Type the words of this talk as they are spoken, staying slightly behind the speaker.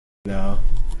you know,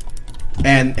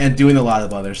 and doing a lot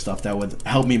of other stuff that would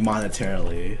help me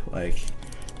monetarily. Like,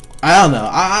 I don't know.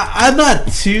 I'm not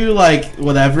too like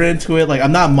whatever into it. Like,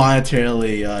 I'm not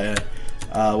monetarily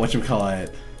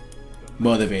whatchamacallit,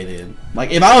 motivated. Like,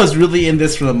 if I was really in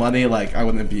this for the money, like, I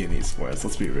wouldn't be in esports.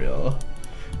 Let's be real.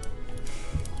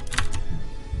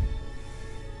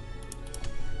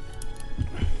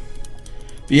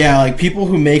 Yeah, like people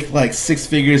who make like 6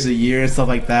 figures a year and stuff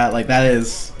like that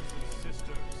is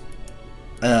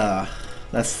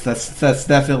that's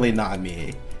definitely not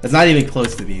me. That's not even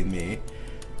close to being me.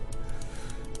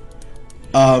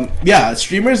 Yeah,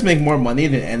 streamers make more money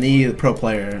than any pro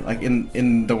player like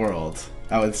in the world,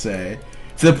 I would say.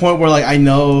 To the point where like I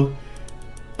know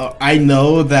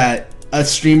that a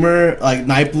streamer like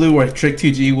Nightblue or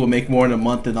Trick2G will make more in a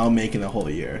month than I'll make in a whole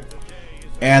year.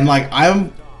 And like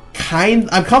I'm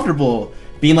comfortable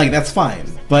being like that's fine.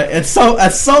 But at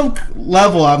some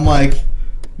level I'm like,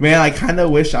 man, I kind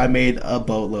of wish I made a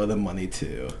boatload of money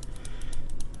too.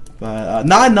 But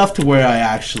not enough to where I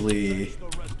actually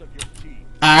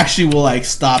will like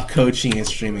stop coaching and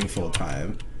streaming full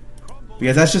time,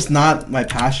 because that's just not my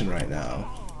passion right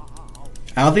now.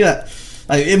 I don't think that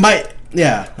like it might.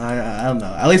 Yeah, I don't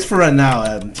know. At least for right now,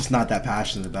 I'm just not that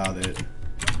passionate about it.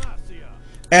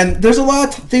 And there's a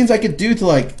lot of things I could do to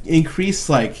like increase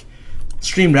like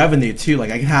stream revenue too.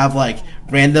 Like I can have like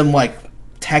random like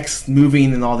text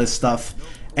moving and all this stuff,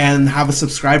 and have a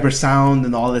subscriber sound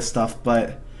and all this stuff.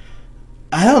 But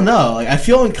I don't know. Like I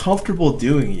feel uncomfortable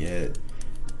doing it.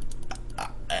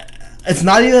 It's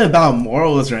not even about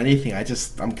morals or anything.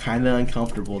 I'm kind of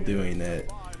uncomfortable doing it.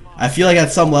 I feel like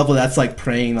at some level that's like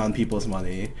preying on people's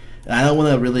money, and I don't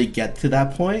want to really get to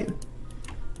that point.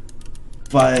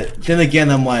 But then again,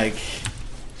 I'm like,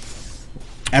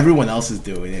 everyone else is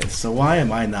doing it, so why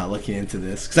am I not looking into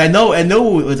this? Because I know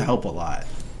it would help a lot.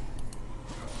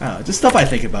 I don't know, just stuff I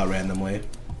think about randomly.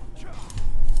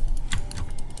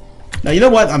 Now you know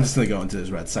what? I'm just gonna go into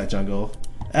this red side jungle.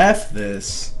 F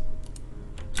this.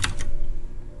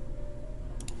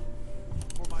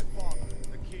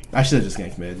 I should have just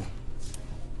ganked mid.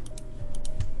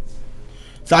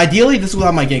 So ideally, this is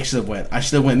how my gank should have went. I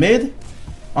should have went mid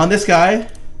on this guy.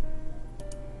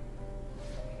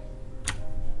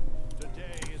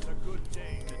 Today is a good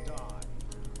day to die.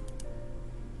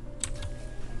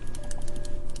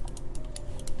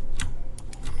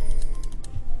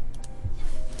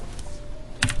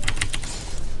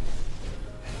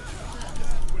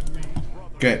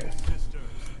 Good.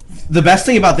 The best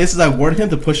thing about this is I warded him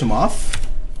to push him off.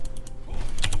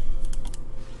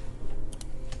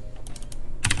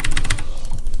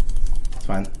 It's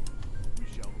fine. We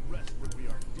shall rest when we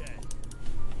are dead.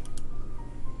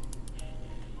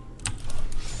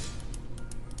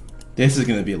 This is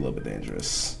gonna be a little bit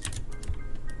dangerous.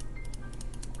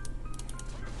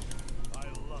 I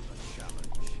love a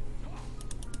challenge.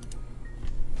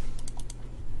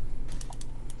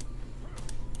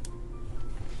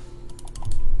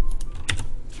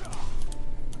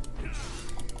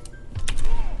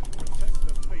 Protect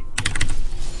the faith.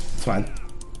 It's fine.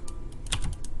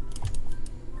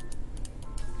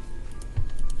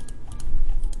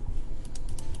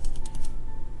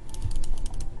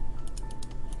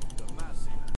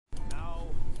 Now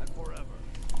and forever.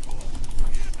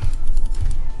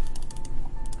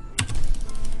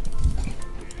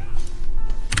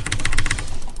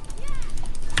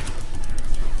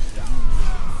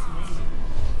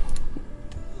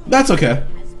 That's okay.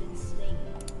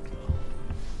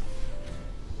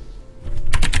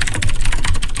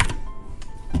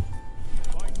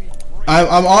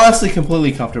 I'm honestly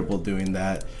completely comfortable doing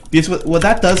that, because what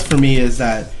that does for me is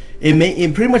that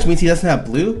it pretty much means he doesn't have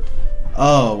blue.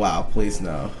 Oh wow, please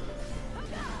no.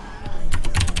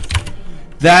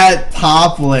 That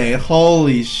top lane,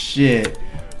 holy shit.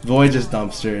 Void just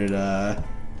dumpstered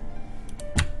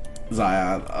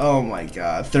Zion. Oh my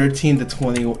god, 13 to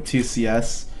 22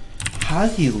 CS. How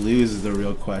did he lose is the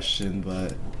real question,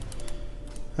 but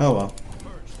oh well.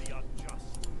 Purge the unjust.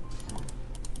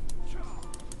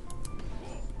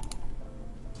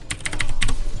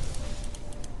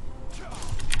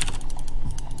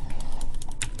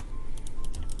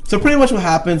 So pretty much what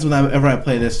happens whenever I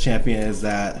play this champion is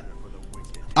that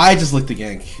I just look to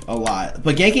gank a lot.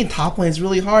 But ganking top lane is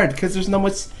really hard because there's no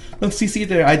CC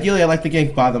there. Ideally I like to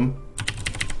gank bottom.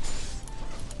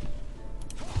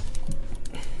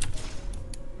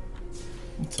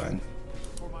 It's fine.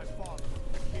 For my father,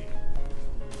 the king.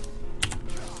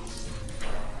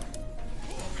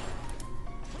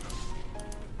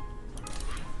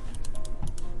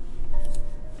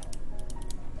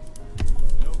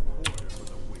 No quarter for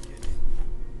the wicked.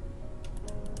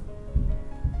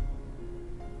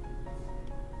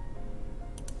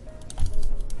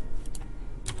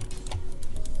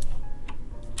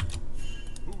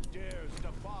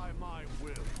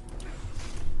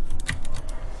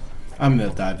 I'm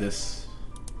gonna dive this.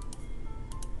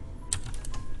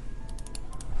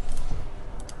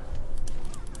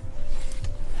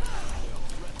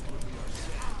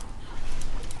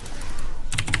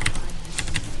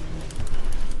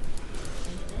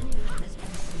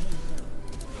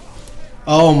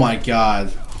 Oh my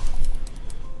god.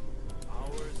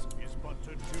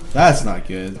 That's not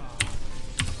good.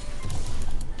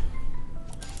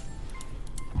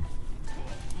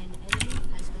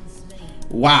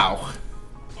 Wow.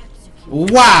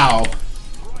 Wow.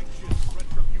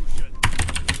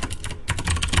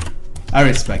 I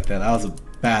respect that. That was a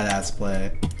badass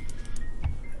play.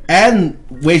 And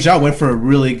Wei Zhao went for a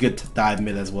really good dive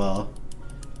mid as well.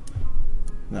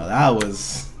 No, that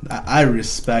was... I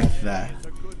respect that.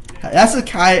 That's the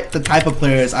type of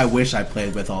players I wish I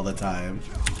played with all the time.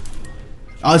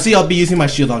 Obviously, I'll be using my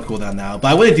shield on cooldown now, but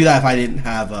I wouldn't do that if I didn't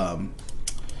have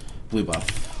blue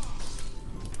buff.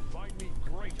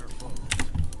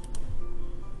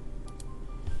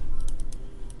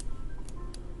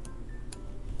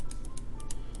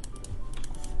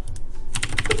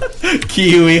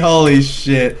 Kiwi, holy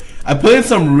shit. I put in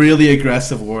some really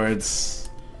aggressive words.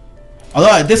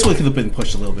 Although this one could have been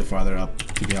pushed a little bit farther up,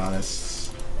 to be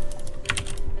honest.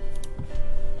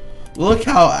 Look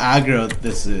how aggro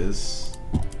this is.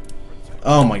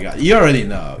 Oh my god, you already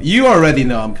know. You already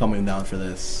know I'm coming down for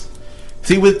this.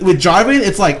 See, with Jarvan,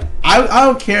 it's like, I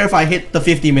don't care if I hit the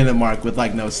 50-minute mark with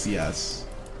like no CS.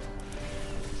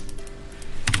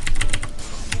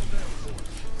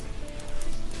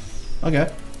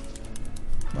 Okay.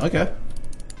 Okay.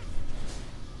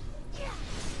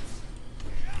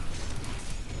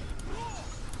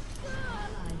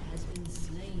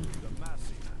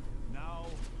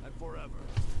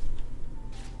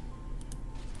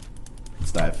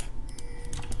 Let's dive.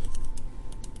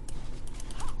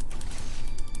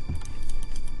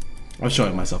 I'm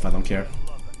showing myself, I don't care.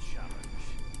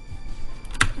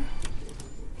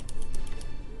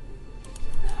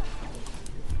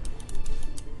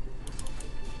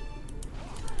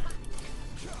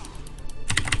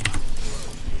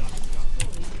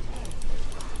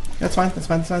 That's fine, that's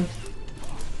fine, that's fine.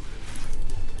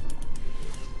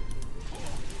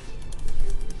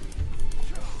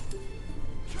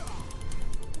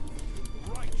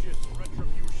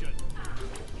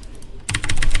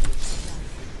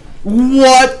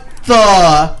 What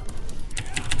the?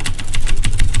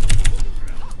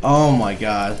 Oh my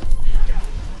god.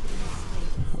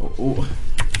 Ooh.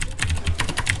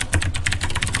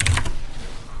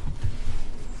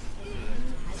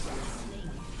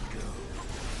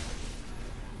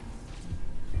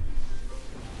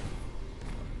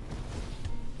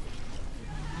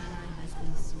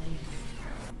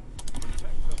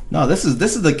 No, this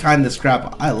is the kind of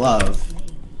scrap I love.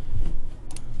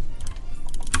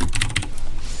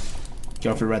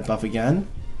 Go for red buff again.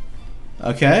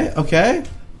 Okay, okay.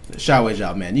 Wei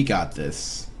Zhao, man, you got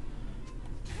this.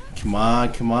 Come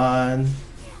on, come on.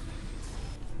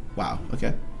 Wow,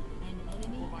 okay.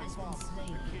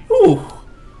 Ooh,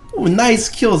 ooh, nice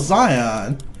kill,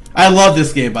 Zion. I love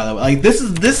this game, by the way. Like this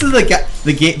is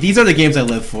the game. These are the games I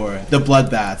live for. The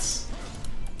bloodbaths.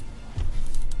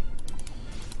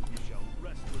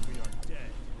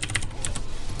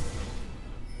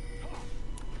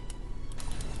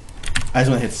 I just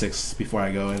want to hit 6 before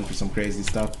I go in for some crazy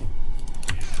stuff.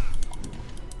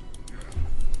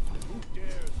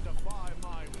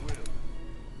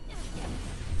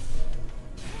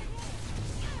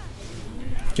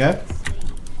 Okay.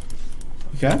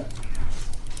 Okay.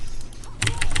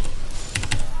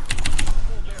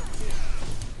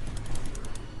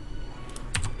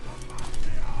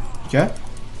 Okay.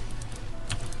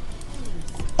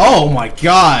 Oh my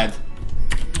god!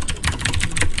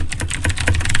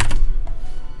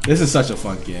 This is such a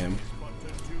fun game.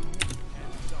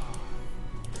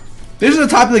 These are the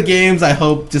type of the games I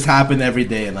hope just happen every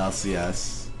day in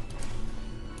LCS.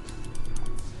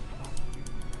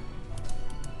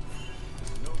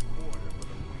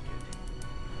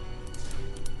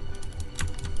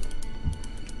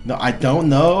 No, I don't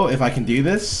know if I can do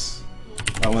this.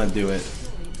 I want to do it.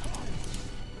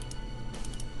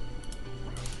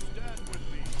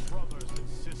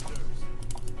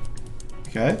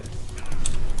 Okay.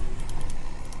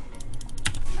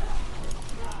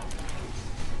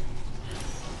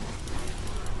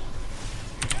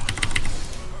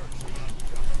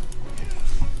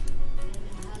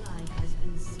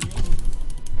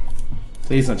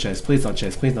 Please don't chase, please don't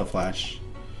chase, please don't flash.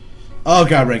 Oh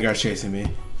god, Rengar's chasing me.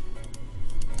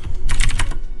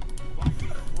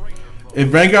 If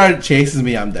Rengar chases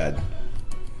me, I'm dead.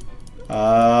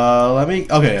 Let me...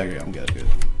 Okay, I'm good, good.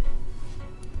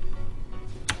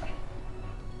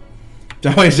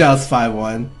 Dawei Zhao's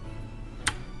 5-1.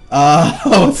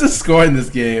 What's the score in this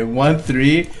game?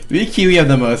 1-3? We Kiwi have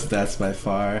the most deaths by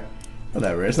far.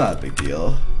 Whatever, it's not a big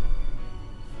deal.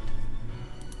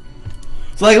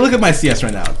 So like, look at my CS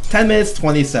right now. 10 minutes,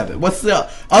 27. What's the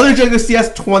other jungler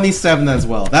CS? 27 as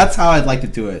well. That's how I'd like to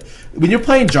do it. When you're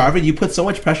playing Jarvan, you put so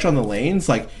much pressure on the lanes.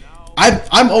 Like,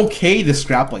 I'm okay to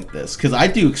scrap like this because I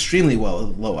do extremely well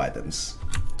with low items.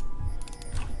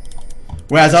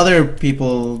 Whereas other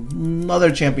people,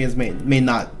 other champions may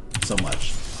not so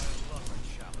much.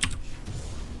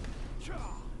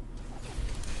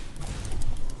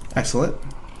 Excellent.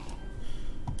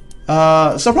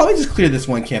 So probably just clear this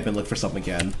one camp and look for something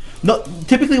again. No,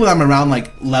 typically when I'm around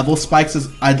like level spikes,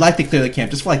 I'd like to clear the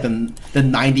camp just for like the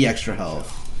 90 extra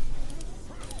health.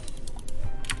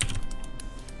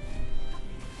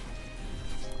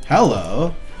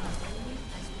 Hello.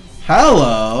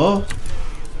 Hello.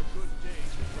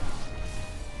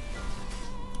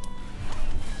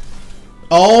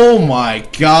 Oh my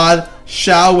god.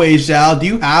 Xiao Wei Zhao, do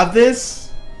you have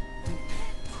this?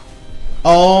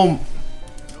 Oh.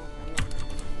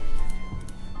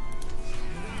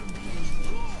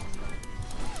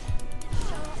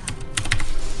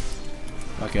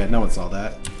 Okay, no one saw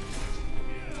that.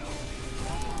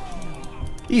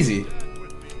 Easy.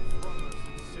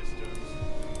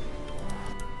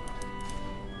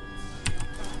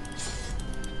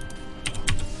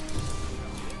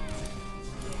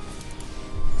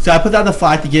 So I put down the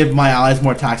flag to give my allies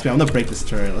more attack speed. I'm gonna break this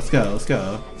turret. Let's go, let's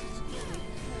go.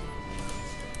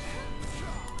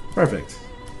 Perfect.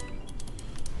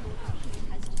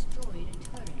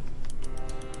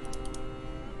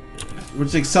 We're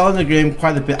just excelling the game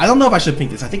quite a bit. I don't know if I should pink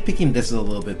this. I think picking this is a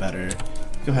little bit better.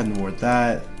 Go ahead and ward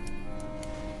that.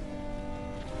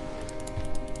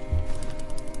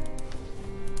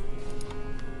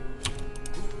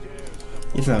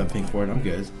 He doesn't have a pink ward. I'm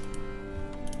good.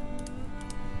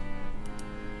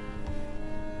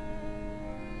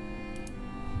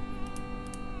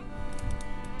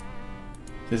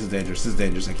 This is dangerous. This is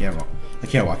dangerous. I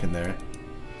can't walk in there.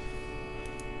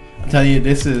 I'm telling you,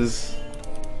 this is.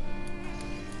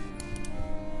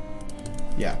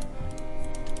 Yeah.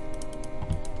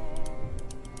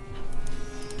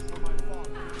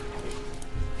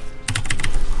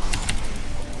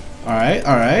 Alright,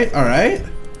 alright, alright.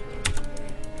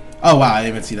 Oh wow, I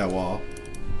didn't even see that wall.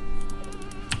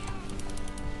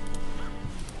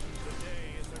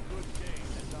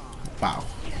 Wow.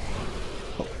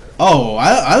 Oh,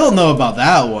 I don't know about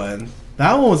that one.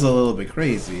 That one was a little bit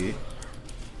crazy.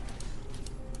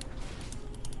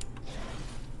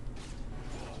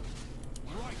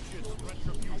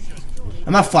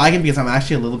 I'm not flagging because I'm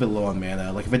actually a little bit low on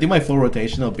mana. Like if I do my full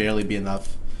rotation, it'll barely be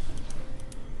enough.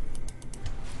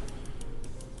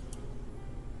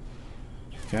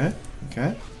 Okay,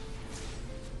 okay.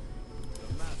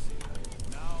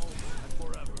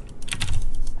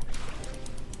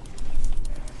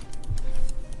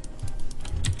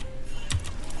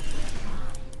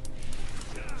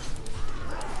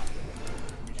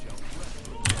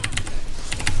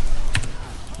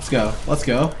 Let's go. Let's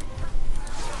go.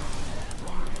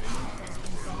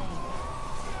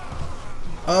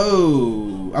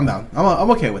 Oh, I'm down. I'm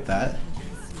okay with that.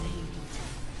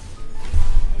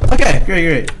 Okay, great,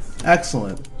 great.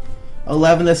 Excellent.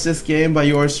 11 assist game by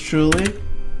yours truly.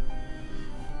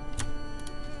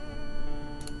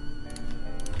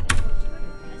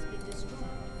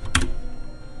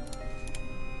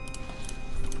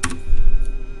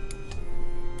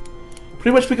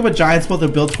 Pretty much pick up a giant spell to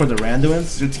build toward the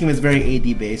randomness. Your team is very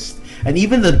AD based. And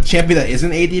even the champion that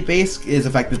isn't AD based is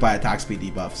affected by attack speed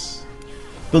debuffs.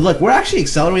 But look, we're actually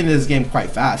accelerating this game quite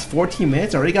fast. 14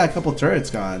 minutes, already got a couple turrets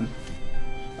gone.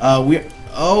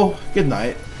 Oh, good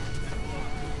night.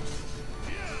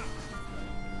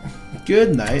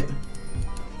 Good night.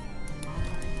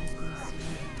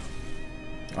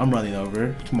 I'm running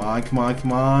over. Come on, come on,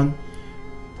 come on.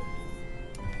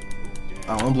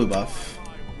 I want a blue buff.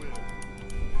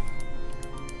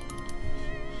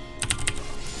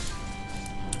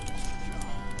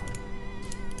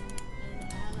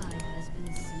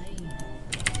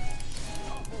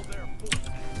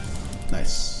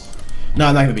 Nice. No,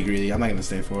 I'm not gonna be greedy. I'm not gonna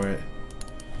stay for it.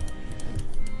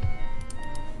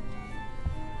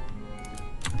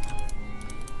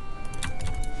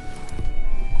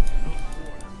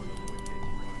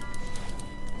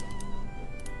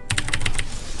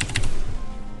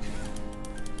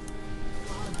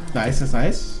 Nice, that's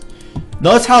nice.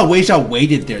 Notice how Wei Zhao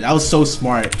waited there. That was so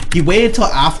smart. He waited till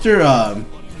after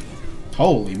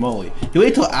holy moly. He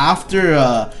waited till after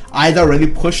I'd already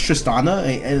pushed Tristana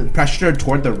and pressured her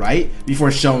toward the right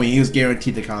before showing he was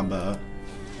guaranteed the combo.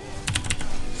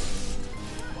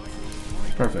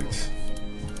 Perfect.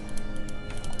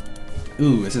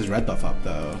 Ooh, is his red buff up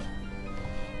though?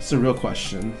 It's a real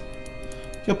question.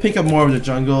 He'll pick up more of the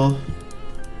jungle.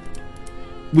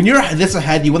 When you're this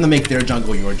ahead, you want to make their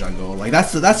jungle your jungle. Like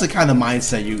that's the kind of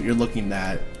mindset you're looking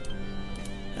at.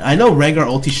 I know Rengar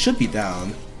ulti should be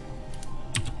down.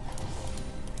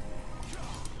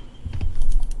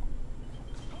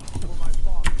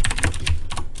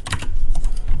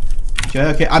 Okay,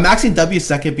 okay. I'm maxing W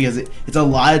second because it's a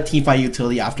lot of teamfight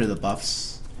utility after the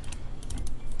buffs.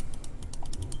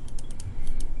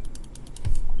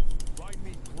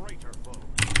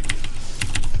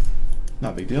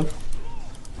 Not a big deal.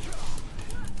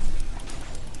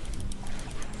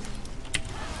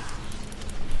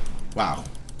 Wow.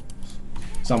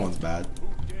 Someone's bad.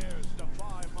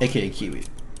 AKA Kiwi.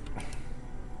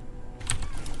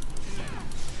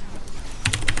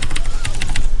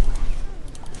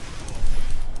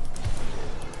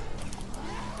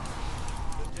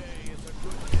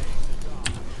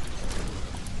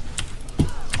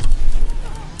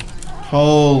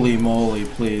 Holy moly,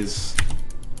 please.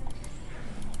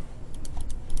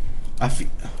 I feel...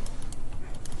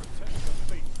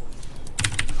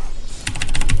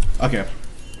 Okay.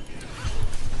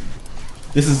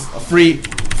 This is a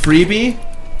freebie?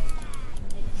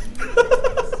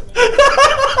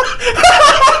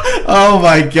 Oh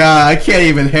my god, I can't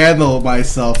even handle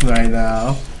myself right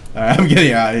now. Alright, I'm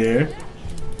getting out of here.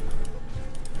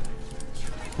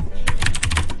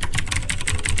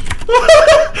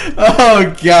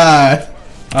 Oh god.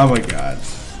 Oh my god.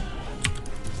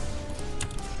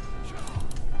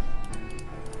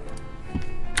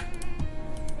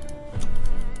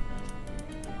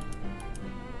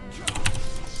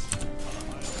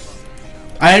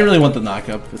 I didn't really want the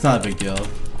knockup. It's not a big deal.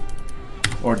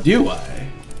 Or do I?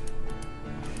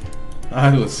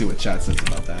 Let's see what chat says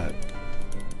about that.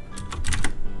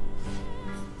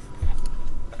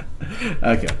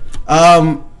 Okay.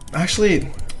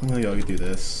 Actually, I'm gonna go do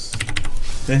this.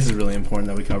 This is really important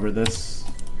that we cover this.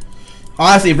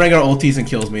 Honestly, if Rengar ultis and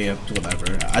kills me,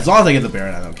 whatever. As long as I get the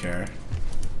Baron, I don't care.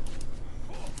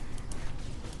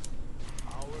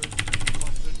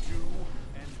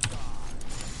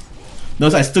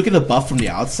 Notice I still get the buff from the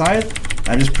outside.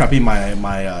 I'm just prepping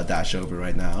my dash over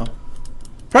right now.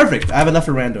 Perfect. I have enough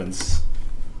for randoms.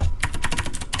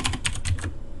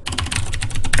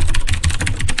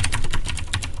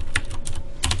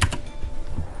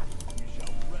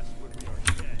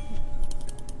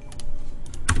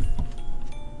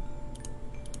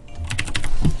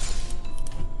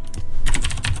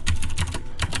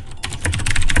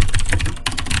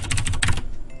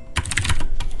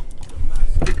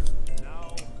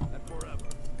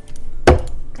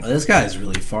 This guy is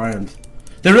really farmed.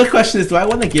 The real question is, do I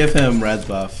want to give him red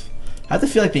buff? I have to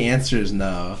feel like the answer is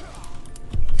no.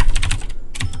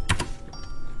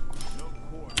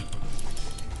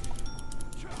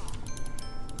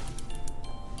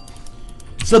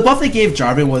 So the buff they gave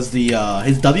Jarvan was the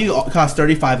his W cost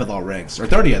 35 at all ranks, or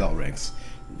 30 at all ranks.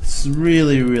 It's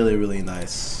really, really, really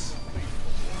nice.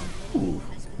 Ooh,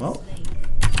 well.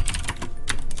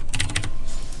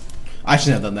 I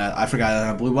shouldn't have done that. I forgot I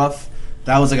had a blue buff.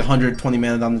 That was like 120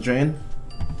 mana down the drain.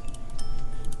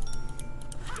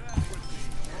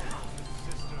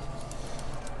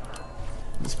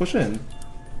 Let's push in.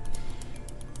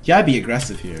 Yeah, I'd be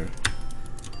aggressive here.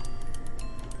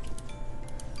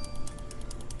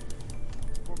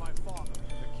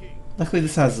 Luckily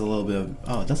this has a little bit of...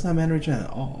 Oh, it doesn't have mana regen at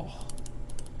all.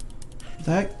 What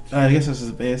the heck? I guess this is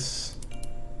a base.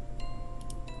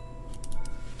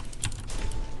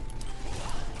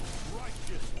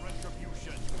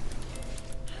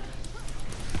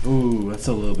 Ooh, that's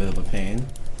a little bit of a pain.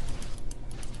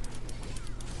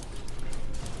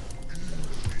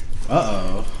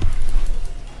 Uh-oh.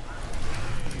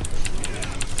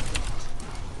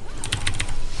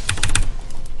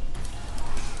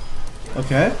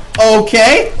 Okay.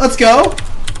 Okay, let's go!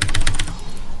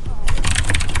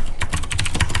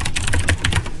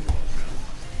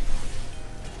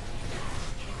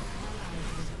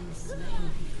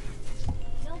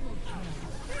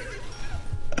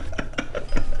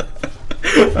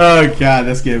 Oh god,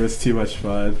 this game is too much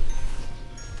fun.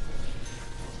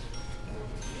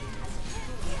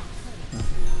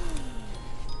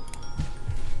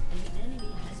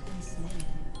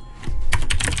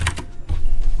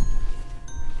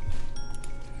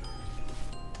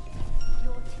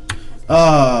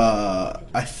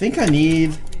 I think I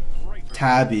need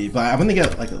Tabby, but I'm gonna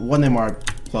get like one MR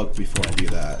plug before I do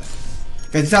that.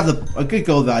 I just have a good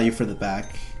gold value for the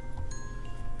back.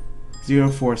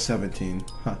 0417.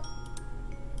 Huh.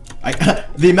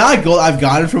 The amount of gold I've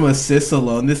gotten from assists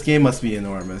alone this game must be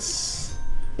enormous.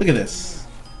 Look at this.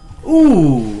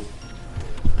 Ooh.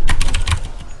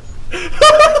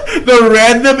 The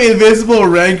random invisible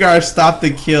Rengar stopped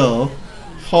the kill.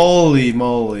 Holy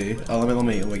moly. Oh, let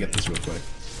me get this real quick.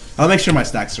 I'll make sure my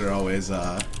stacks are always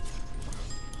at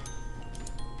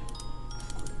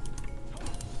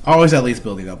least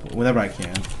building up whenever I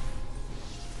can.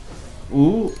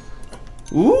 Ooh.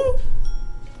 Ooh.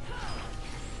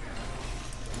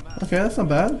 Okay, that's not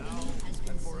bad.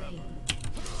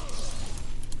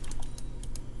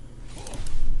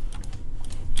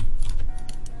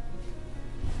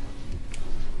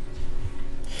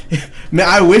 Man,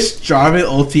 I wish Jarvan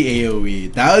ulti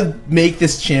AoE. That would make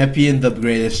this champion the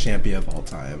greatest champion of all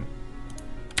time.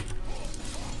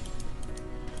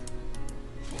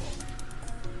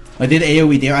 I did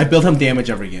AoE damage. I built him damage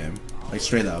every game. Like,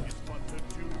 straight up.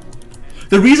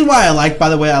 The reason why I like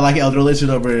Elder Lizard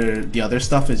over the other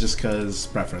stuff is just because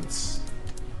preference.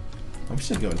 I'm just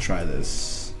gonna go and try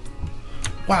this.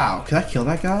 Wow, can I kill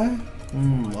that guy?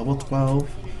 Level 12.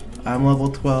 I'm level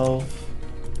 12.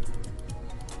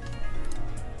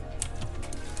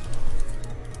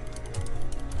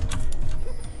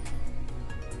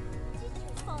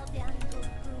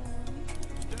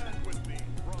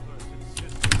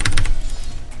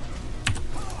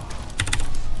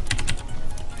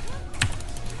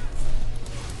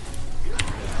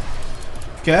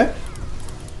 Okay.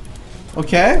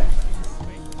 Okay.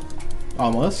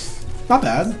 Almost. Not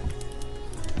bad.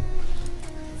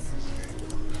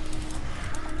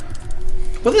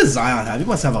 What does Zion have? He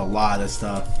must have a lot of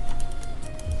stuff.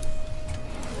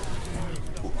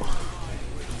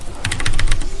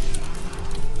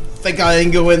 Thank God I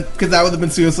didn't go in, because that would have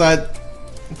been suicide.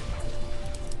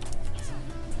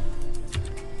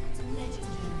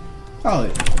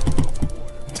 Holy.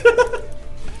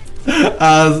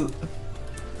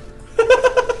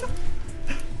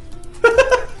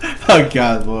 Oh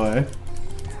God, boy.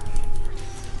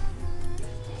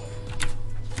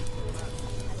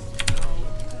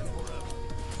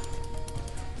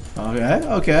 Okay,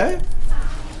 okay.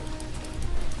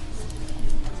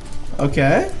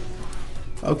 Okay.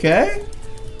 Okay.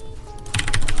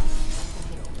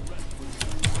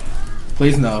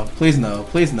 Please no, please no,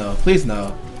 please no, please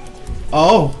no.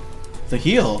 Oh, the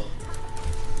heal.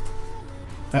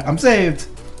 I'm saved.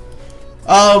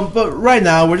 But right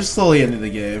now we're just slowly ending the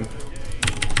game.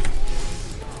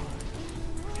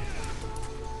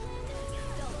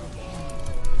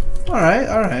 Alright,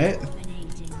 alright.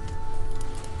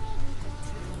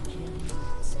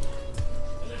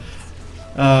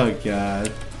 Oh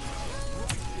God.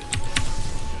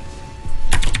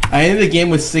 I ended the game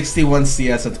with 61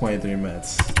 CS at 23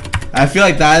 minutes. I feel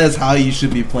like that is how you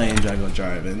should be playing Jungle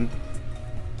Jarvan.